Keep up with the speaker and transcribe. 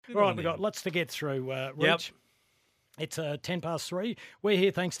Right, we've got lots to get through, Reach. It's 3:10. We're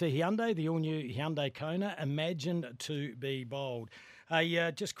here thanks to Hyundai, the all-new Hyundai Kona, imagined to be bold.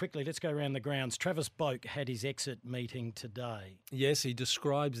 Hey, just quickly, let's go around the grounds. Travis BOAK had his exit meeting today. Yes, he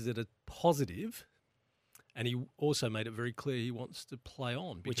describes it as positive, and he also made it very clear he wants to play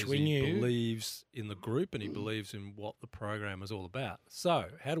on because he believes in the group and he believes in what the program is all about. So,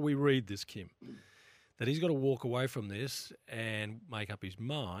 how do we read this, Kim? That he's got to walk away from this and make up his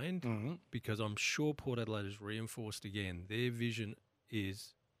mind because I'm sure Port Adelaide has reinforced again their vision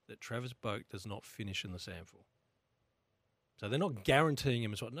is that Travis BOAK does not finish in the SANFL. So they're not guaranteeing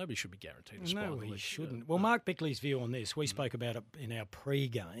him a spot. Nobody should be guaranteed a spot. No, he shouldn't. Well, Mark Bickley's view on this, we spoke about it in our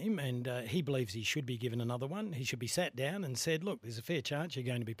pre-game, and he believes he should be given another one. He should be sat down and said, look, there's a fair chance you're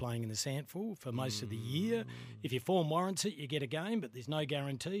going to be playing in the SANFL for most of the year. If your form warrants it, you get a game, but there's no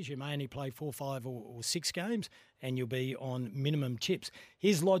guarantees. You may only play 4, 5 or 6 games, and you'll be on minimum chips.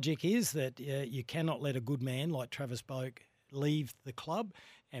 His logic is that you cannot let a good man like Travis BOAK leave the club,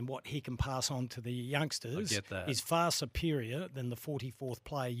 and what he can pass on to the youngsters is far superior than the 44th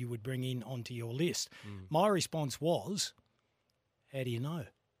player you would bring in onto your list. My response was, how do you know?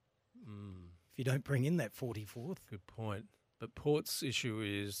 If you don't bring in that 44th. Good point. But Port's issue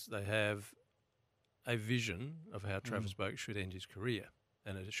is they have a vision of how Travis BOAK should end his career.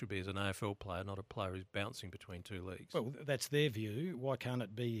 And it should be as an AFL player, not a player who's bouncing between 2 leagues. Well, that's their view. Why can't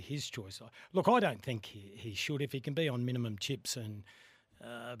it be his choice? Look, I don't think he should. If he can be on minimum chips and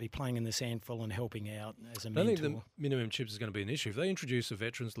be playing in the SANFL and helping out as a mentor. I think the minimum chips is going to be an issue. If they introduce a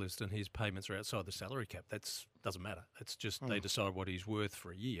veterans list and his payments are outside the salary cap, that doesn't matter. It's just they decide what he's worth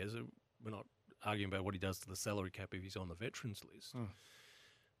for a year. So we're not arguing about what he does to the salary cap if he's on the veterans list.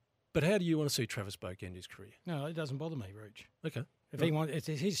 But how do you want to see Travis BOAK end his career? No, it doesn't bother me, Rooch. Okay. If he wants,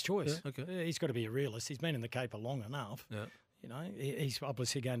 it's his choice. Yeah, okay. He's got to be a realist. He's been in the Cape long enough. Yeah. You know, he's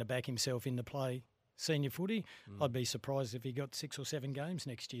obviously going to back himself into play senior footy. I'd be surprised if he got 6 or 7 games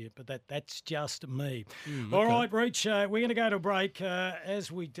next year, but that's just me. All right, Reach, we're going to go to a break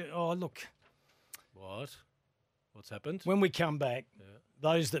as we do. Oh, look. What's happened? When we come back,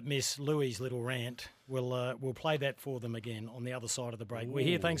 those that miss Louis' little rant, we'll play that for them again on the other side of the break. We're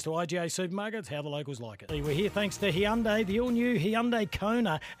here thanks to IGA Supermarkets, how the locals like it. We're here thanks to Hyundai, the all-new Hyundai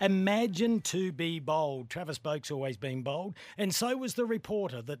Kona, imagined to be bold. Travis BOAK's always been bold, and so was the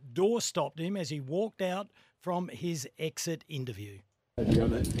reporter that door-stopped him as he walked out from his exit interview. No,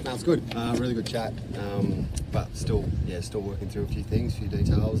 it's good. Really good chat, but still working through a few things, a few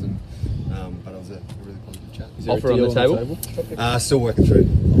details, and but it was a really positive chat. Is there offer on the table? Still working through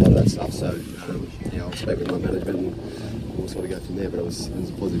a lot of that stuff, so I'll speak with my management and we'll sort of go from there. But it was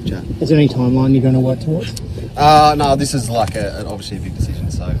a positive chat. Is there any timeline you're going to work towards? No, this is like obviously a big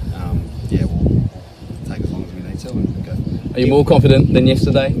decision, so we'll take as long as we need to and go. Are you more confident than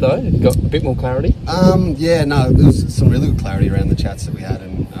yesterday, though? Got a bit more clarity? There was some really good clarity around the chats that we had,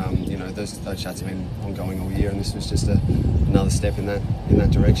 and those chats have been ongoing all year, and this was just another step in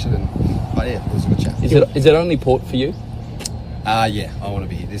that direction. But it was a good chat. Is it only Port for you? I want to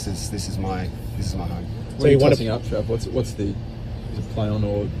be here. This is my home. So you're tossing up, Trav? What's the? Is it play on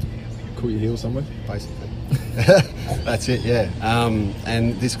or cool your heels somewhere? Basically, that's it. Yeah,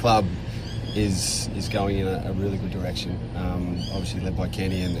 and this club is going in a really good direction. Obviously led by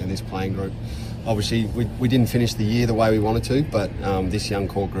Kenny and this playing group. Obviously we didn't finish the year the way we wanted to, but this young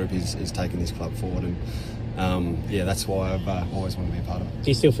core group is taking this club forward, and that's why I've always wanted to be a part of it.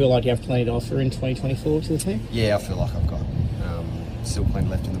 Do you still feel like you have plenty to offer in 2024 to the team? Yeah, I feel like I've got still plenty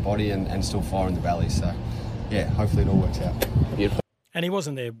left in the body and still fire in the belly, so hopefully it all works out. Beautiful. And he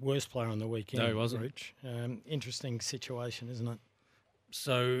wasn't their worst player on the weekend. No, he wasn't. Rich. Interesting situation, isn't it?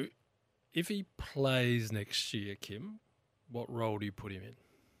 So if he plays next year, Kim, what role do you put him in,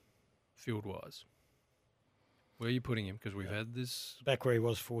 field-wise? Where are you putting him? Because we've had this... Back where he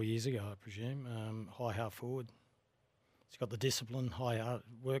was 4 years ago, I presume. High half forward. He's got the discipline, high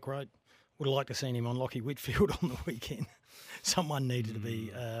work rate. Would have liked to have seen him on Lockie Whitfield on the weekend. Someone needed to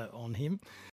be on him.